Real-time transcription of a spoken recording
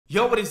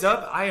Yo, what is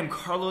up? I am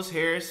Carlos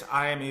Harris.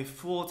 I am a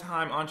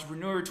full-time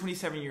entrepreneur,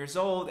 27 years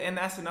old, and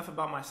that's enough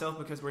about myself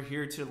because we're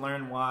here to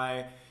learn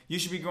why you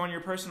should be growing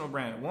your personal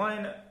brand.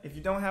 One, if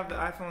you don't have the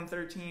iPhone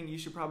 13, you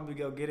should probably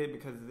go get it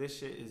because this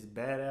shit is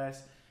badass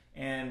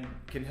and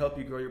can help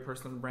you grow your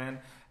personal brand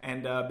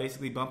and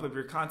basically bump up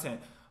your content.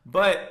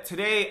 But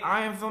today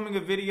I am filming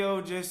a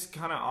video just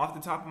kind of off the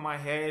top of my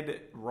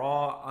head,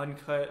 raw,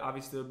 uncut.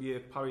 Obviously there'll be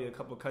probably a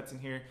couple cuts in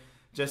here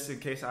just in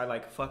case I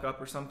like fuck up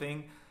or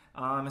something.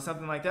 And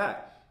something like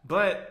that.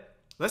 But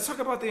let's talk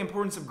about the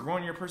importance of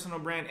growing your personal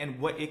brand and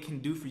what it can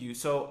do for you.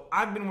 So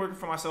I've been working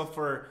for myself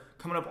for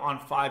coming up on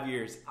 5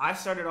 years. I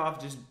started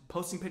off just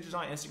posting pictures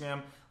on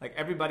Instagram like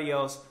everybody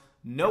else.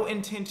 No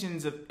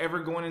intentions of ever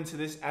going into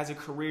this as a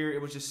career.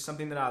 It was just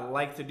something that I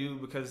like to do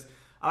because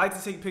I like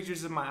to take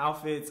pictures of my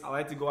outfits. I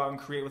like to go out and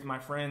create with my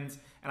friends.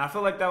 And I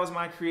felt like that was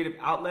my creative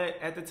outlet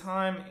at the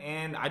time.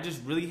 And I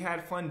just really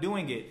had fun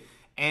doing it.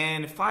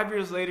 And 5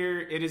 years later,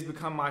 it has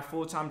become my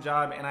full-time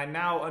job, and I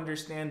now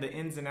understand the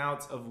ins and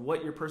outs of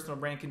what your personal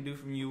brand can do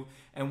from you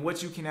and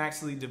what you can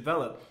actually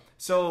develop.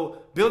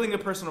 So building a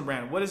personal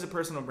brand. What is a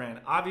personal brand?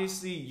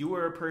 Obviously, you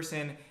are a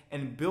person,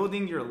 and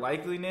building your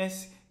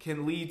likeliness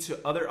can lead to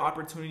other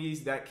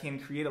opportunities that can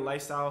create a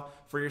lifestyle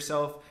for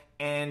yourself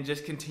and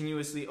just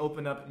continuously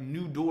open up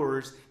new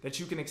doors that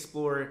you can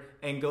explore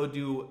and go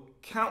do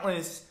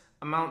countless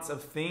amounts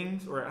of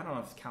things, or I don't know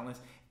if it's countless,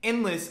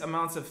 endless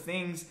amounts of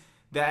things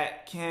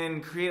that can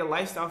create a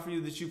lifestyle for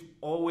you that you've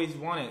always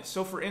wanted.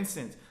 So for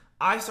instance,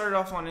 I started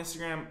off on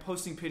Instagram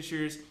posting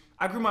pictures.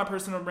 I grew my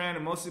personal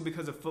brand mostly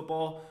because of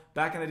football.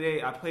 Back in the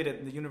day, I played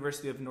at the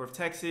University of North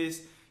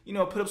Texas,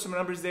 put up some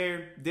numbers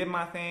there, did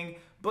my thing,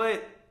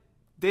 but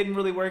didn't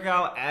really work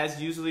out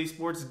as usually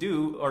sports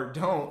do or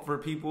don't for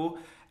people.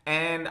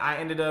 And I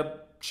ended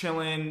up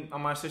chilling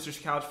on my sister's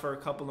couch for a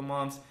couple of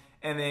months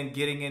and then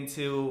getting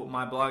into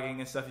my blogging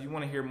and stuff. If you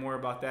want to hear more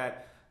about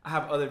that, I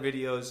have other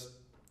videos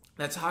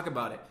that talk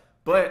about it.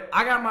 But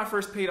I got my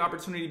first paid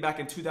opportunity back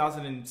in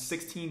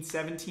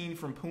 2016-17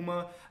 from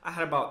Puma. I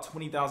had about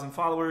 20,000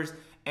 followers,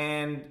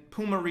 and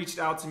Puma reached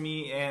out to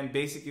me and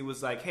basically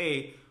was like,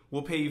 hey,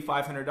 we'll pay you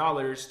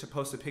 $500 to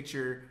post a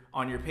picture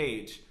on your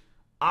page.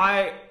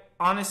 I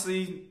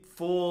honestly,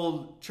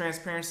 full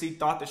transparency,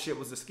 thought the shit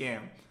was a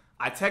scam.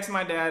 I texted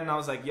my dad and I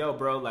was like, yo,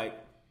 bro, like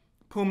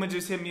Puma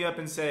just hit me up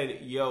and said,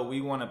 yo,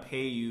 we want to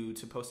pay you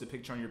to post a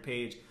picture on your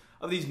page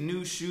of these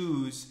new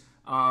shoes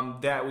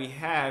that we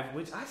have,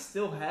 which I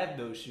still have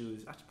those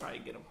shoes. I should probably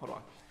get them. Hold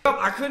on.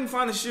 I couldn't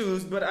find the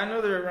shoes, but I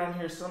know they're around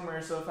here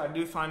somewhere. So if I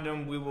do find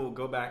them, we will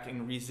go back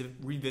and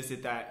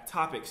revisit that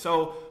topic.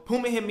 So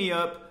Puma hit me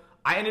up.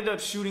 I ended up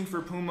shooting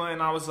for Puma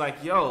and I was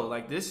like, yo,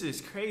 like this is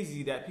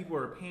crazy that people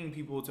are paying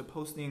people to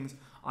post things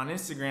on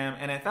Instagram.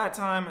 And at that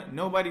time,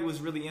 nobody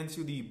was really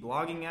into the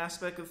blogging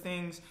aspect of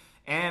things.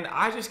 And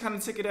I just kind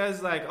of took it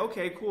as like,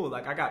 okay, cool.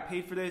 Like I got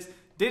paid for this.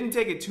 Didn't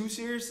take it too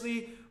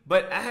seriously.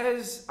 But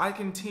as I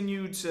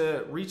continued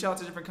to reach out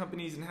to different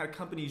companies and had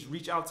companies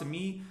reach out to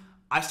me,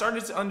 I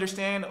started to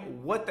understand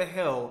what the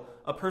hell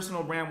a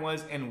personal brand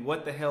was and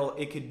what the hell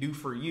it could do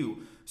for you.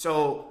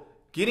 So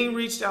getting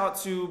reached out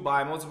to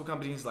by multiple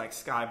companies like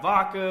Sky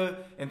Vodka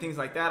and things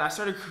like that, I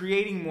started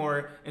creating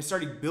more and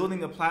started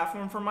building a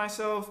platform for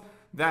myself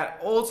that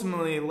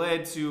ultimately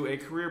led to a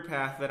career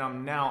path that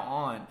I'm now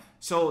on.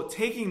 So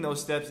taking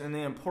those steps and the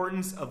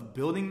importance of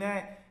building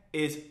that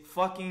is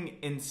fucking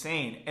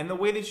insane. And the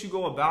way that you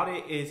go about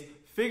it is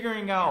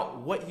figuring out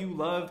what you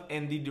love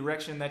and the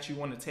direction that you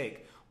want to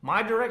take.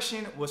 My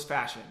direction was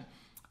fashion.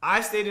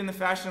 I stayed in the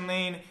fashion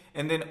lane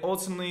and then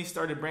ultimately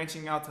started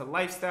branching out to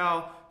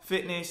lifestyle,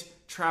 fitness,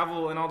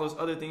 travel, and all those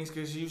other things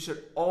because you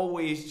should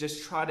always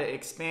just try to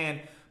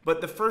expand.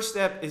 But the first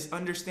step is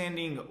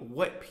understanding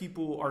what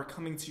people are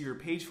coming to your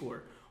page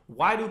for.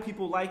 Why do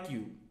people like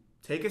you?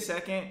 Take a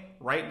second,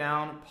 write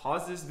down,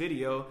 pause this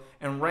video,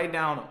 and write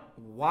down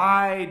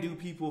why do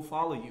people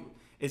follow you?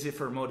 Is it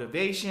for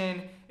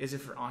motivation? Is it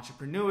for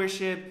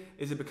entrepreneurship?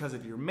 Is it because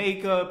of your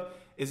makeup?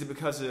 Is it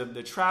because of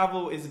the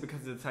travel? Is it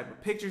because of the type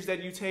of pictures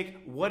that you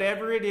take?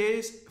 Whatever it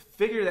is,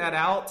 figure that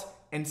out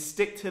and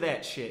stick to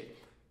that shit.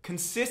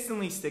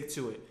 Consistently stick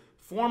to it.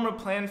 Form a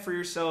plan for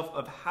yourself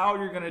of how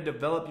you're gonna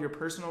develop your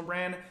personal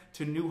brand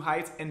to new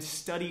heights and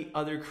study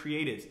other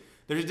creatives.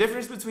 There's a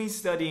difference between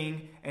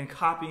studying and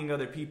copying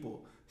other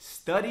people.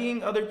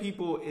 Studying other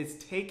people is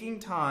taking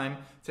time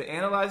to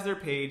analyze their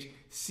page,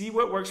 see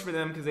what works for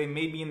them because they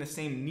may be in the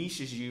same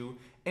niche as you,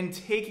 and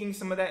taking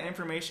some of that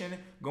information,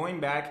 going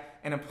back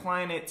and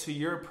applying it to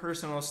your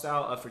personal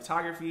style of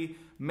photography,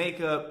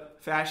 makeup,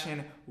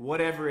 fashion,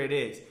 whatever it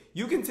is.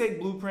 You can take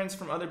blueprints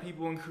from other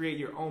people and create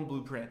your own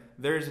blueprint.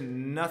 There's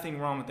nothing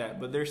wrong with that,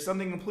 but there's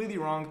something completely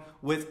wrong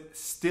with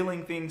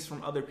stealing things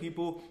from other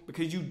people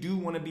because you do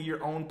want to be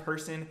your own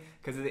person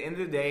because at the end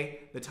of the day,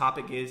 the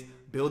topic is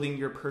building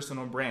your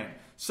personal brand.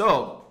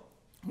 So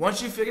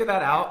once you figure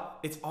that out,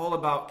 it's all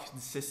about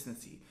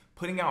consistency.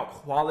 Putting out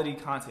quality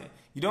content.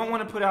 You don't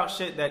want to put out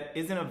shit that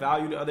isn't of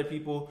value to other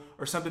people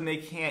or something they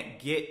can't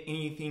get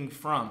anything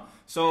from.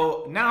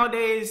 So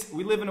nowadays,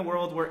 we live in a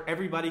world where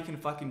everybody can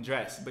fucking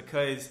dress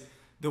because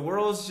The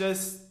world's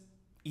just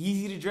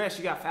easy to dress.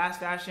 You got fast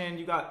fashion,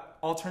 you got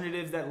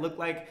alternatives that look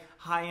like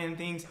high-end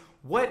things.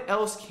 What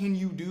else can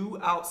you do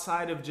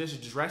outside of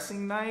just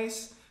dressing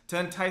nice to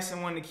entice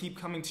someone to keep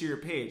coming to your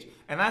page?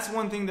 And that's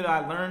one thing that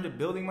I learned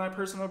building my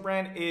personal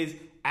brand, is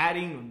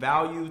adding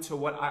value to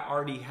what I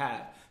already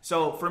have.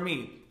 So for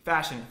me,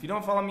 fashion. If you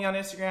don't follow me on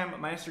Instagram,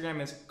 my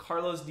Instagram is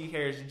Carlos D.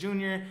 Harris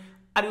Jr.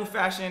 I do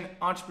fashion,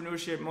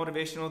 entrepreneurship,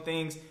 motivational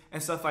things,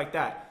 and stuff like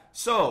that.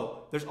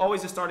 So there's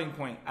always a starting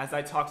point, as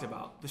I talked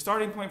about. The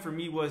starting point for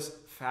me was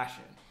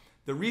fashion.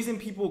 The reason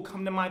people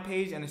come to my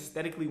page and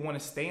aesthetically want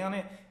to stay on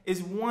it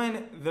is,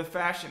 one, the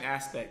fashion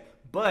aspect.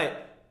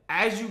 But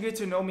as you get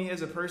to know me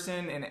as a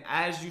person, and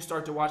as you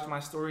start to watch my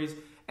stories,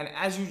 and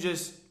as you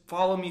just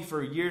follow me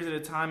for years at a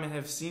time and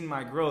have seen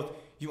my growth,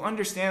 you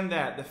understand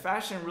that the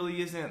fashion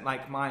really isn't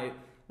like my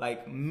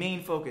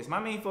main focus. My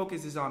main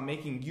focus is on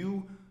making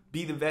you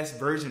be the best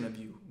version of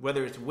you.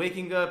 Whether it's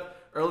waking up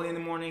early in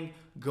the morning,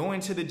 going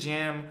to the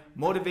gym,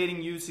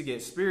 motivating you to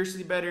get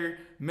spiritually better,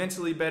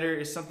 mentally better,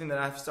 is something that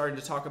I've started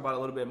to talk about a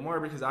little bit more,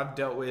 because I've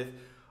dealt with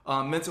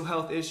mental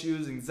health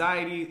issues,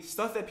 anxiety,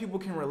 stuff that people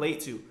can relate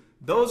to.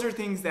 Those are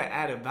things that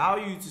add a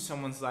value to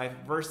someone's life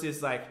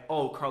versus like,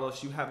 oh,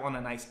 Carlos, you have on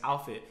a nice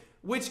outfit,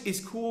 which is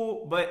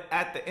cool, but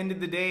at the end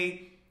of the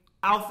day,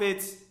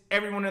 outfits,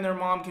 everyone and their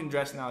mom can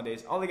dress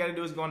nowadays. All they gotta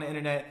do is go on the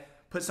internet,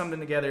 put something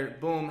together,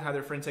 boom, have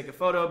their friend take a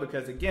photo,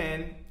 because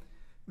again,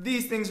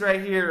 these things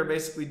right here are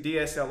basically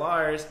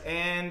DSLRs,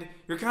 and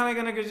you're kind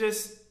of gonna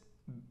just,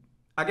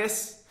 I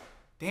guess,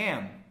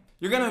 damn,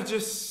 you're gonna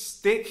just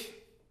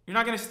stick, you're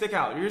not gonna stick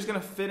out. You're just gonna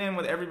fit in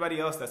with everybody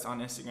else that's on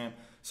Instagram.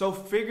 So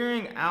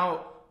figuring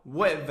out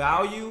what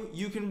value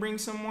you can bring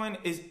someone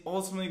is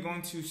ultimately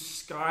going to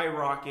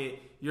skyrocket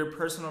your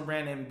personal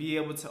brand and be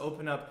able to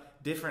open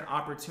up different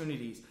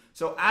opportunities.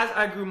 So as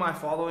I grew my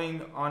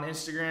following on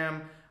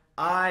Instagram,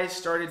 I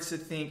started to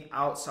think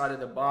outside of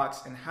the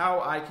box and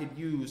how I could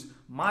use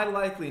my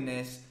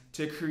likeliness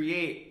to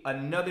create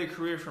another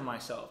career for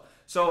myself.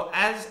 So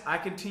as I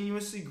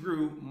continuously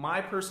grew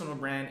my personal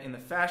brand in the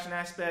fashion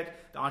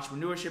aspect, the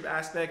entrepreneurship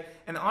aspect,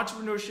 and the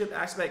entrepreneurship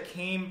aspect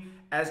came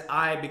as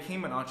I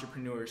became an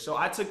entrepreneur. So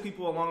I took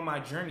people along my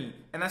journey,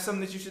 and that's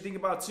something that you should think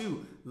about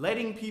too.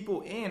 Letting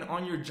people in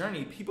on your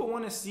journey. People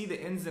want to see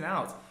the ins and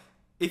outs.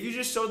 If you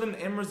just show them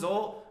the end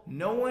result,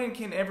 no one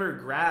can ever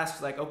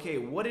grasp like, okay,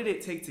 what did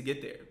it take to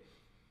get there?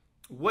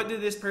 What did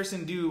this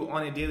person do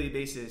on a daily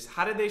basis?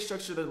 How did they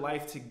structure their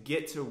life to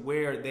get to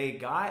where they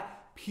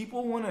got?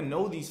 People want to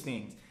know these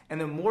things. And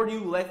the more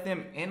you let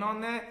them in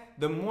on that,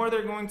 the more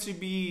they're going to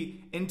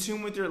be in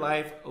tune with your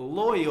life,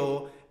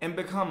 loyal, and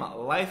become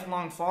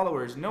lifelong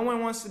followers. No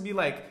one wants to be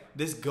like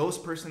this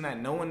ghost person that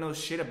no one knows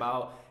shit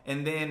about,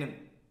 and then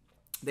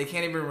they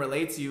can't even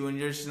relate to you, and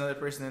you're just another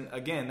person,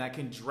 again, that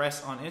can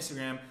dress on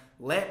Instagram.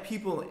 Let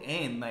people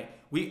in. Like,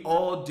 we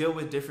all deal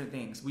with different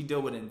things. We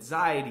deal with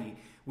anxiety.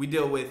 We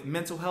deal with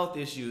mental health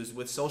issues,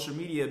 with social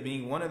media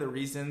being one of the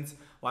reasons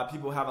why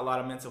people have a lot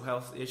of mental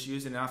health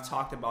issues, and I've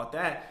talked about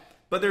that.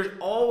 But there's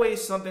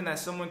always something that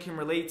someone can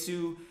relate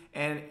to,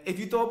 and if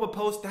you throw up a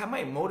post, that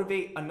might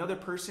motivate another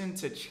person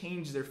to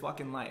change their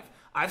fucking life.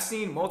 I've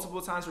seen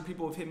multiple times where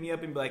people have hit me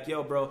up and be like,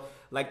 yo, bro,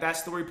 like that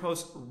story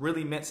post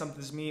really meant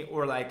something to me,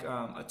 or like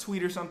a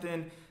tweet or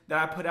something that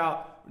I put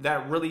out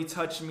that really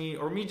touched me,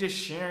 or me just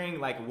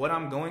sharing like what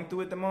I'm going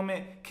through at the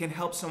moment can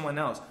help someone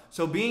else.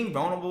 So being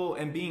vulnerable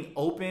and being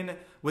open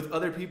with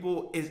other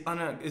people is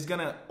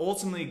gonna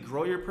ultimately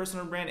grow your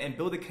personal brand and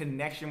build a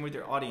connection with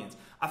your audience.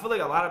 I feel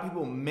like a lot of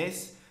people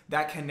miss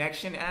that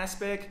connection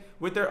aspect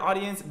with their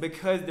audience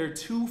because they're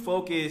too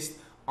focused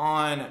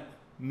on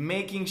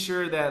making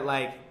sure that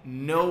like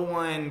no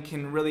one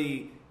can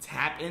really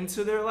tap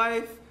into their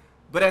life.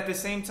 But at the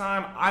same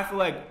time, I feel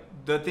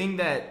like the thing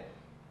that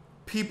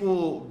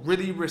people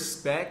really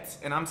respect,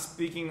 and I'm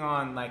speaking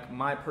on like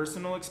my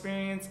personal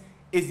experience,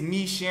 is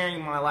me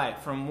sharing my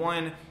life, from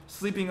one,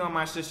 sleeping on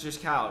my sister's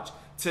couch,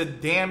 to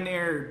damn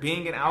near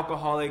being an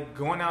alcoholic,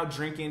 going out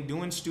drinking,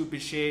 doing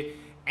stupid shit,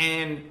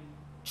 and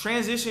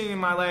transitioning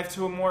my life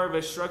to a more of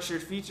a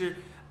structured feature.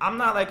 I'm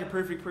not like a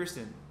perfect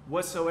person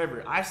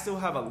whatsoever. I still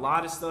have a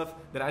lot of stuff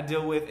that I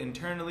deal with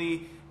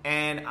internally,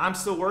 and I'm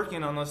still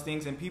working on those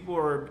things, and people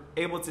are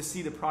able to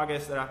see the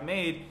progress that I've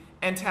made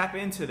and tap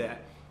into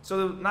that.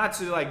 So not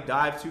to like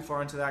dive too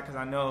far into that, because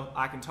I know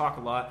I can talk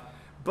a lot,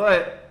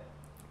 but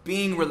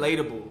being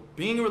relatable.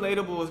 Being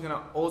relatable is going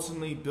to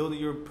ultimately build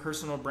your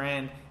personal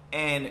brand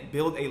and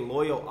build a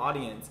loyal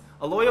audience.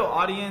 A loyal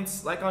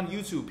audience, like on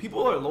YouTube,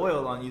 people are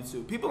loyal on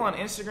YouTube. People on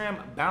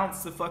Instagram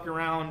bounce the fuck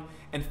around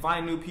and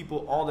find new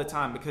people all the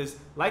time, because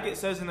like it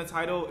says in the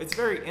title, it's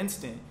very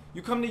instant.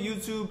 You come to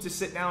YouTube to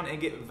sit down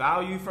and get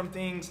value from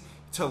things,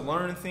 to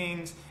learn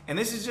things, and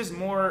this is just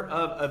more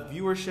of a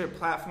viewership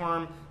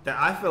platform that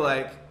I feel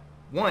like,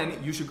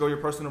 one, you should grow your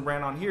personal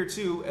brand on here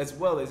too, as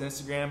well as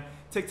Instagram,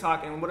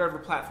 TikTok, and whatever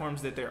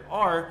platforms that there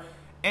are,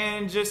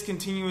 and just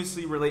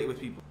continuously relate with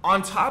people.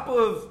 On top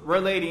of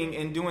relating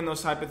and doing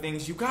those type of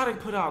things, you gotta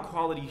put out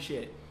quality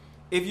shit.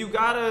 If you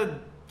got a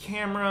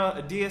camera,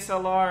 a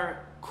DSLR,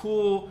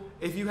 cool.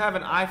 If you have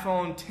an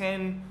iPhone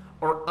 10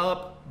 or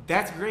up,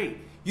 that's great.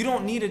 You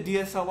don't need a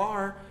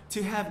DSLR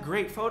to have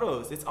great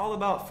photos. It's all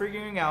about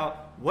figuring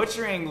out what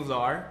your angles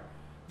are,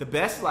 the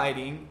best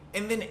lighting,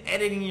 and then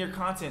editing your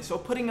content. So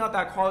putting out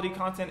that quality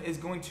content is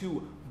going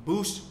to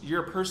boost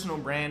your personal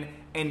brand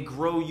and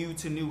grow you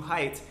to new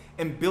heights.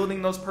 And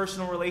building those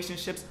personal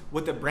relationships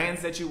with the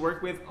brands that you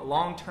work with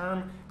long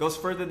term goes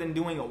further than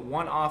doing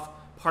one-off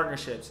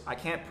partnerships. I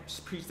can't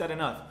preach that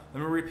enough.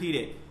 Let me repeat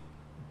it.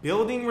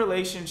 Building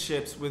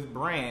relationships with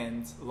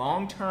brands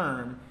long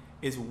term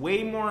is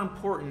way more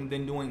important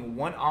than doing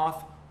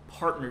one-off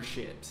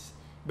partnerships,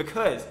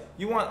 because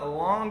you want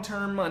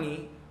long-term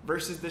money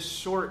versus the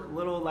short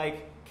little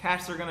like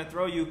cash they're gonna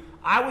throw you.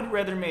 I would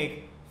rather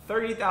make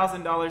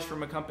 $30,000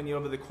 from a company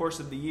over the course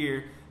of the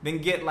year than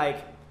get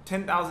like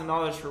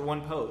 $10,000 for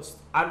one post.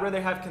 I'd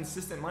rather have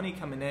consistent money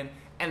coming in,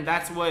 and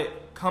that's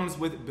what comes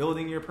with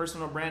building your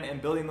personal brand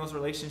and building those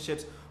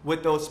relationships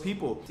with those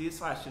people. See, that's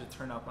why I should have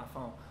turned off my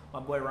phone. My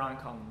boy Ron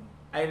calling me.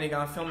 Hey nigga,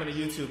 I'm filming a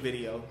YouTube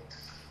video.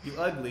 You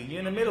ugly, you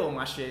in the middle of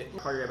my shit.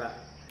 Call you back.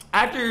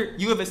 After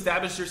you have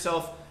established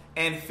yourself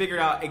and figured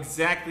out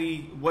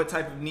exactly what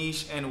type of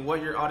niche and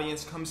what your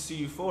audience comes to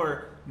you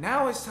for,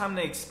 now it's time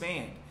to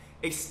expand.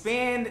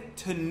 Expand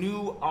to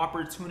new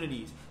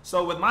opportunities.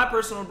 So with my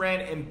personal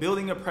brand and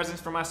building a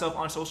presence for myself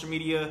on social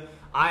media,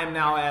 I am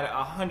now at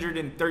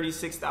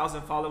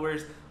 136,000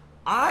 followers.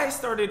 I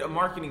started a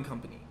marketing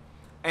company.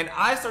 And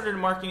I started a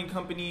marketing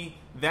company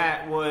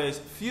that was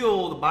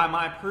fueled by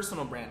my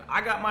personal brand.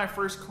 I got my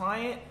first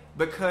client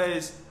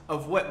because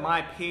of what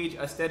my page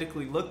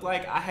aesthetically looked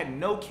like. I had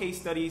no case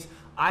studies.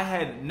 I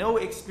had no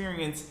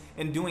experience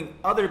in doing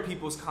other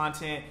people's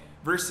content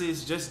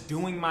versus just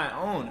doing my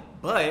own.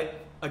 But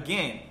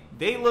again,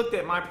 they looked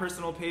at my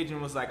personal page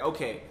and was like,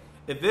 okay,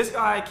 if this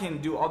guy can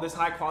do all this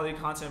high quality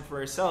content for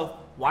himself,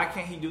 why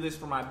can't he do this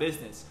for my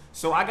business?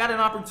 So I got an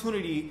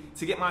opportunity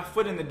to get my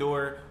foot in the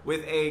door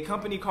with a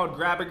company called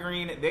Grab a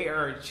Green. They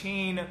are a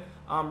chain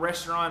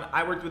restaurant.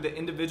 I worked with the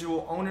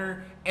individual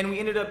owner, and we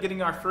ended up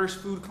getting our first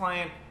food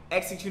client,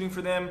 executing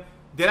for them.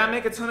 Did I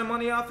make a ton of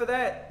money off of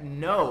that?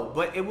 No,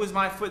 but it was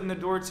my foot in the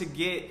door to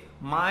get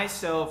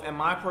myself and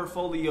my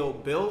portfolio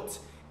built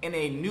in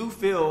a new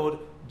field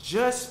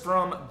just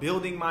from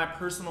building my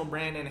personal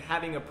brand and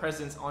having a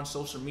presence on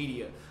social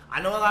media.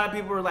 I know a lot of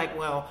people are like,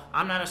 well,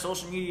 I'm not a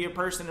social media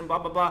person and blah,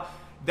 blah, blah.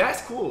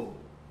 That's cool.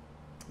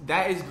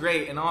 That is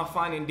great and all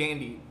fine and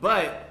dandy.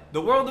 But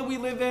the world that we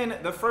live in,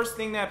 the first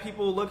thing that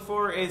people look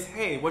for is,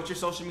 hey, what's your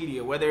social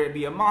media? Whether it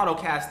be a model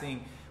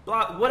casting,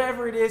 blah,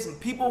 whatever it is,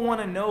 people want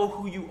to know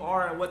who you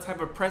are and what type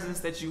of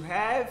presence that you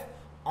have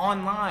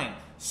online.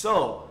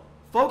 So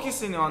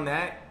focusing on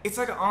that, it's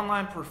like an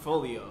online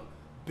portfolio.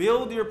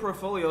 Build your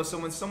portfolio so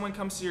when someone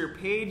comes to your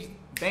page,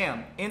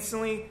 bam,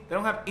 instantly, they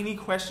don't have any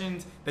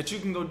questions that you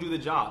can go do the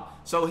job.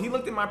 So he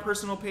looked at my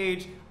personal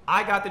page,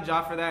 I got the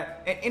job for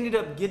that, and ended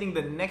up getting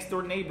the next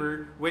door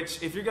neighbor,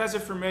 which if you guys are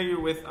familiar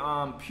with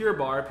Pure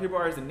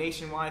Bar is a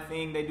nationwide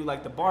thing. They do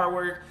like the bar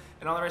work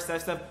and all the rest of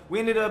that stuff. We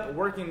ended up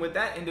working with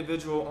that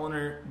individual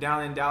owner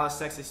down in Dallas,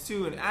 Texas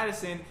too, in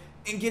Addison,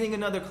 and getting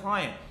another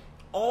client.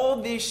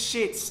 All this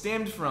shit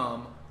stemmed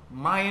from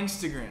my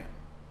Instagram.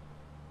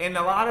 And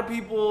a lot of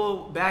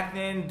people back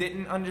then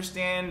didn't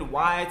understand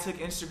why I took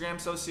Instagram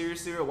so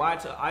seriously or why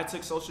I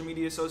took social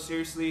media so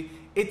seriously.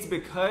 It's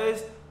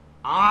because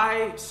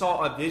I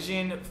saw a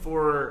vision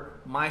for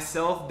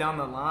myself down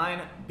the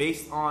line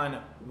based on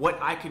what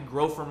I could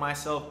grow for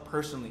myself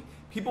personally.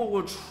 People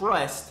will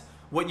trust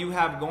what you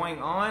have going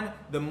on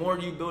the more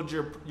you build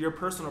your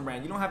personal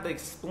brand. You don't have to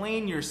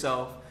explain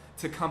yourself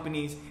to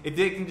companies if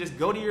they can just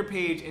go to your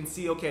page and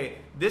see, okay,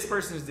 this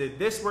person's did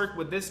this work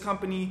with this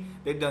company,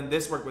 they've done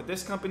this work with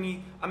this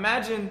company.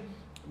 Imagine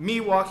me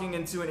walking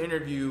into an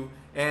interview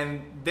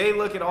and they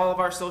look at all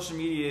of our social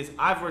medias.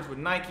 I've worked with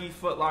Nike,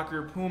 Foot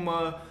Locker,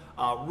 Puma,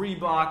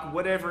 Reebok,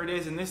 whatever it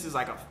is, and this is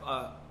like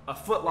a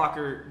Foot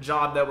Locker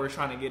job that we're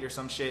trying to get or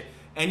some shit.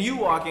 And you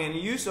walk in,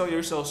 you show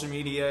your social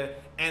media,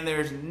 and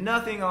there's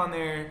nothing on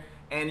there,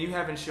 and you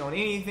haven't shown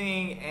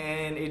anything,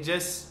 and it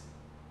just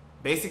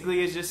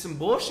basically is just some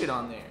bullshit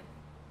on there.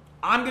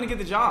 I'm gonna get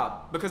the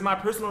job because my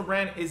personal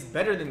brand is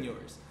better than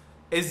yours.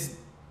 As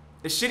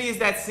shitty as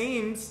that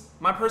seems,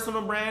 my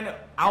personal brand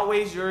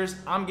outweighs yours.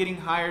 I'm getting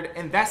hired,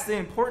 and that's the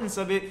importance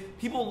of it.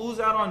 People lose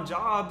out on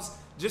jobs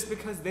just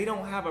because they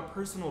don't have a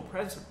personal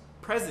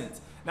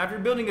presence. Now, if you're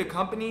building a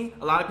company,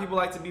 a lot of people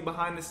like to be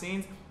behind the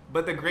scenes,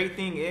 but the great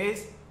thing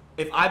is,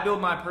 if I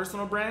build my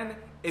personal brand,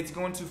 it's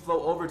going to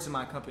flow over to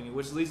my company,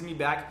 which leads me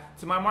back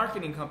to my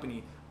marketing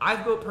company.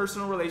 I've built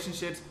personal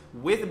relationships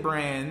with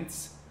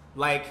brands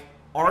like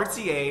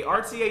RTA.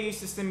 RTA used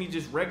to send me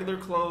just regular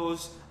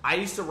clothes. I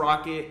used to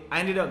rock it. I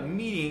ended up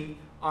meeting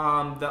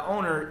the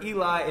owner,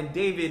 Eli and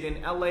David,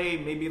 in LA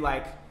maybe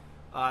like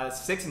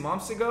 6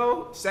 months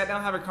ago. Sat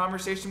down, have a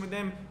conversation with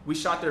them. We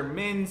shot their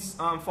men's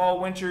fall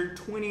winter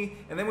 20,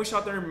 and then we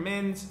shot their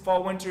men's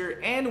fall winter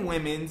and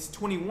women's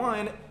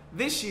 21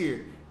 this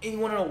year. And you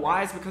want to know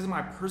why? It's because of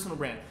my personal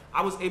brand.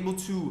 I was able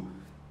to,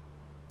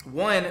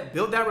 one,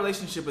 build that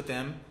relationship with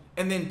them,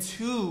 and then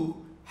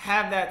two,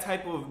 have that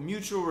type of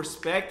mutual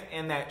respect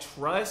and that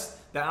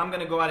trust that I'm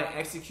gonna go out and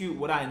execute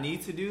what I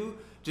need to do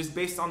just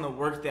based on the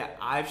work that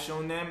I've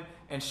shown them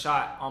and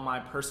shot on my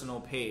personal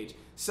page.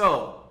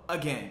 So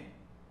again,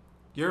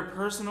 your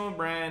personal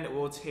brand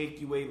will take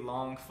you a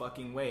long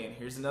fucking way. And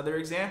here's another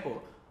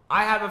example.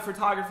 I have a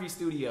photography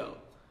studio.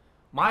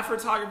 My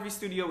photography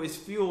studio is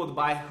fueled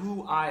by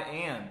who I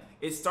am.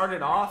 It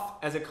started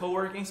off as a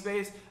co-working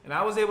space, and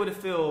I was able to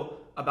fill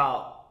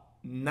about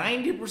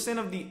 90%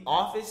 of the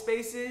office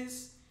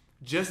spaces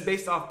just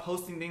based off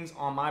posting things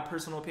on my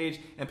personal page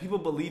and people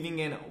believing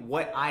in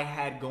what I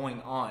had going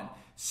on.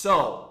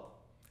 So,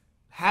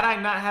 had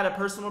I not had a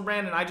personal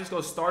brand and I just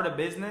go start a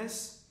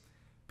business,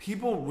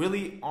 people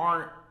really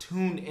aren't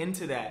tuned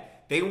into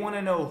that. They want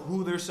to know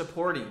who they're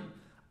supporting.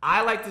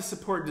 I like to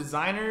support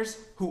designers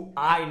who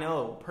I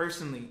know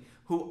personally,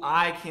 who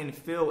I can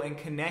feel and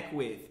connect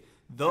with.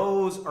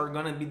 Those are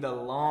going to be the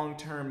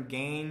long-term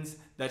gains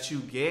that you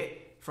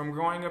get from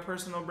growing a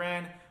personal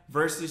brand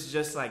versus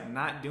just like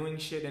not doing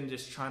shit and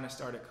just trying to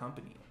start a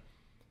company.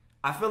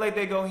 I feel like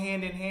they go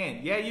hand in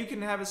hand. Yeah, you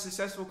can have a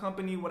successful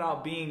company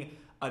without being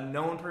a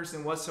known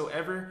person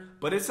whatsoever,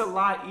 but it's a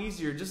lot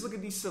easier. Just look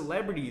at these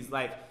celebrities,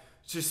 like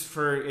just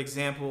for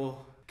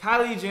example,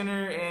 Kylie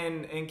Jenner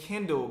and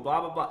Kendall,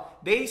 blah, blah, blah.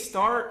 They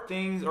start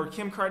things, or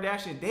Kim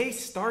Kardashian, they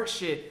start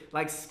shit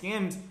like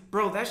Skims.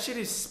 Bro, that shit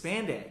is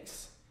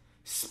spandex.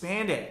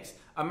 Spandex.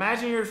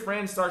 Imagine your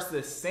friend starts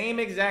the same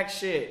exact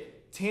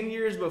shit 10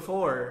 years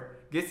before,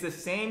 gets the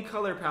same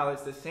color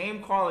palettes, the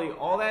same quality,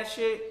 all that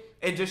shit,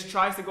 and just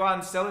tries to go out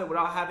and sell it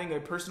without having a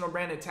personal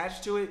brand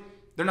attached to it.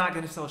 They're not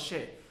going to sell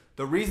shit.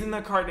 The reason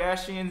the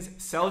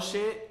Kardashians sell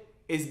shit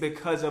is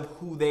because of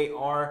who they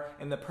are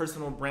and the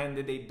personal brand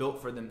that they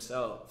built for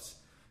themselves.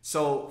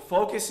 So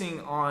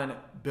focusing on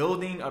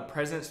building a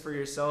presence for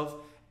yourself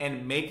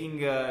and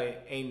making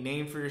a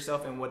name for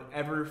yourself in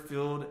whatever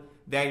field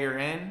that you're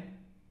in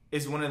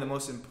is one of the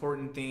most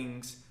important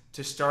things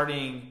to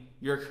starting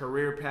your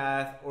career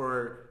path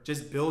or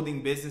just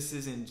building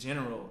businesses in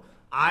general.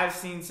 I've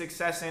seen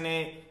success in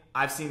it.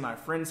 I've seen my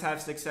friends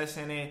have success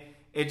in it.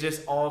 It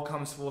just all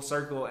comes full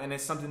circle, and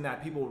it's something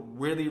that people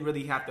really,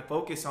 really have to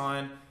focus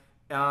on.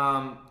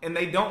 And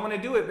they don't want to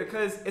do it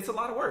because it's a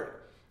lot of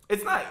work.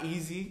 It's not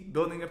easy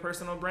building a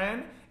personal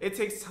brand. It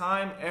takes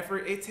time,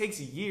 effort. It takes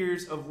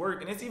years of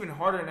work. And it's even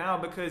harder now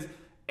because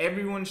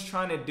everyone's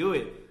trying to do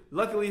it.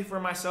 Luckily for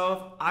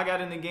myself, I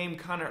got in the game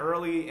kind of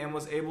early and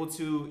was able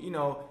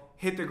to,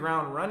 hit the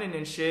ground running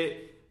and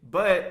shit.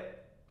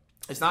 But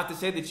it's not to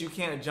say that you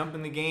can't jump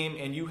in the game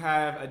and you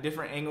have a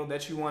different angle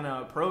that you want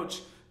to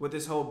approach with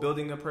this whole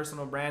building a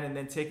personal brand and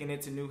then taking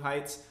it to new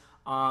heights.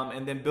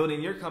 And then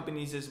building your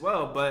companies as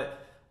well. But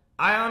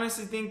I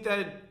honestly think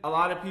that a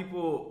lot of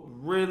people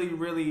really,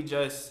 really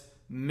just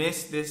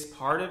miss this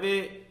part of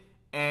it,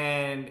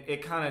 and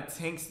it kind of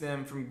tanks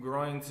them from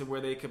growing to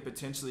where they could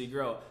potentially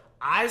grow.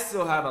 I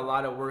still have a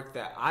lot of work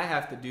that I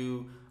have to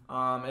do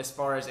as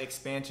far as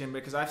expansion,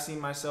 because I've seen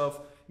myself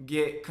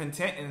get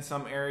content in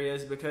some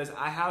areas because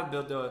I have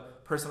built a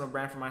personal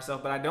brand for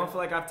myself, but I don't feel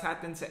like I've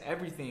tapped into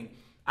everything.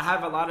 I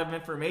have a lot of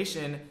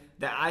information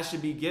that I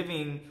should be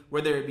giving,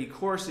 whether it be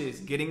courses,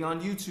 getting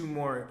on YouTube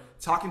more,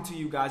 talking to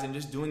you guys, and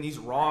just doing these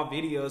raw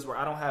videos where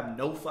I don't have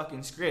no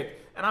fucking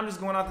script, and I'm just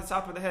going off the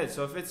top of the head.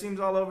 So if it seems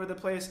all over the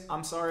place,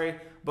 I'm sorry,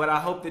 but I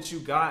hope that you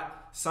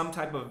got some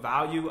type of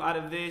value out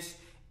of this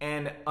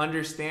and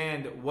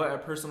understand what a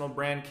personal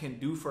brand can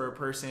do for a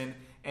person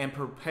and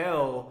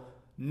propel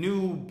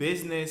new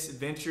business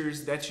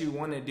ventures that you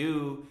want to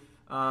do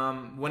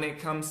when it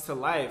comes to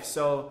life.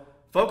 So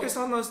focus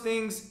on those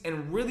things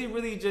and really,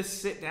 really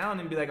just sit down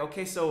and be like,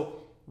 okay,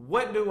 so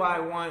what do I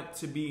want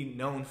to be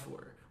known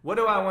for? What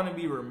do I want to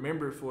be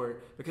remembered for?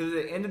 Because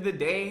at the end of the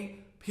day,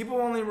 people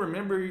only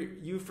remember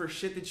you for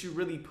shit that you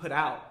really put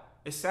out.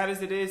 As sad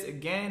as it is,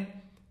 again,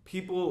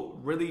 people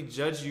really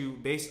judge you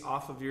based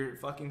off of your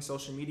fucking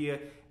social media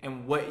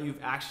and what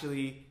you've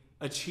actually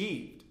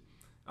achieved.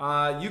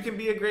 You can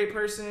be a great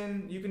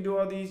person. You can do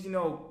all these,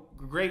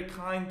 great,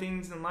 kind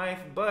things in life,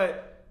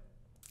 but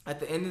at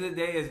the end of the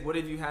day is what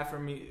have you had for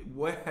me?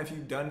 What have you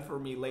done for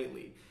me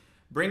lately?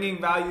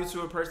 Bringing value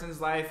to a person's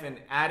life and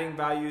adding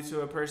value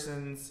to a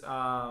person's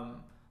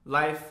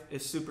life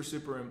is super,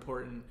 super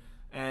important.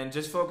 And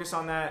just focus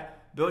on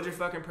that. Build your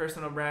fucking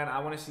personal brand. I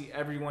want to see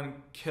everyone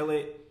kill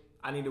it.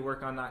 I need to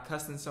work on not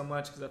cussing so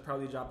much because I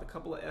probably dropped a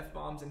couple of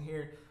F-bombs in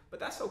here. But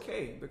that's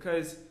okay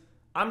because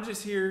I'm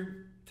just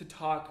here to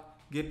talk,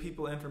 give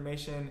people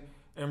information,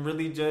 and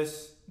really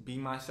just be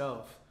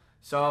myself.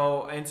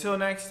 So until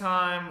next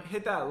time,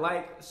 hit that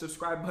like,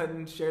 subscribe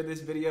button, share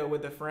this video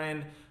with a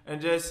friend,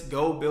 and just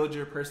go build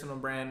your personal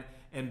brand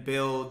and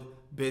build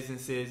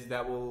businesses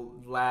that will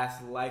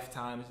last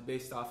lifetimes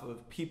based off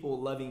of people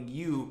loving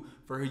you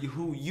for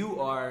who you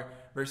are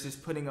versus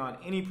putting on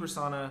any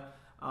persona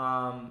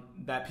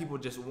that people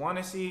just want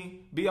to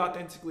see. Be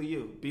authentically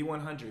you. Be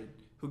 100.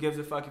 Who gives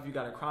a fuck if you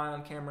got to cry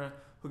on camera?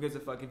 Who gives a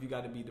fuck if you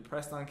got to be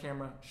depressed on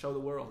camera? Show the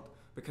world.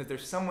 Because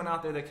there's someone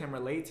out there that can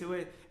relate to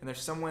it, and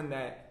there's someone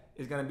that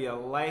is going to be a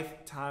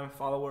lifetime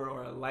follower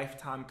or a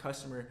lifetime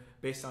customer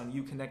based on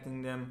you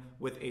connecting them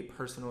with a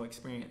personal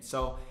experience.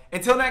 So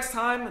until next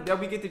time that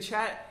we get to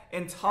chat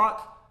and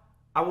talk,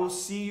 I will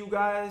see you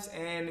guys,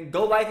 and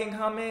go like and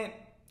comment,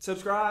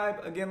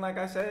 subscribe again like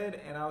I said,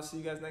 and I'll see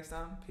you guys next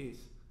time. Peace.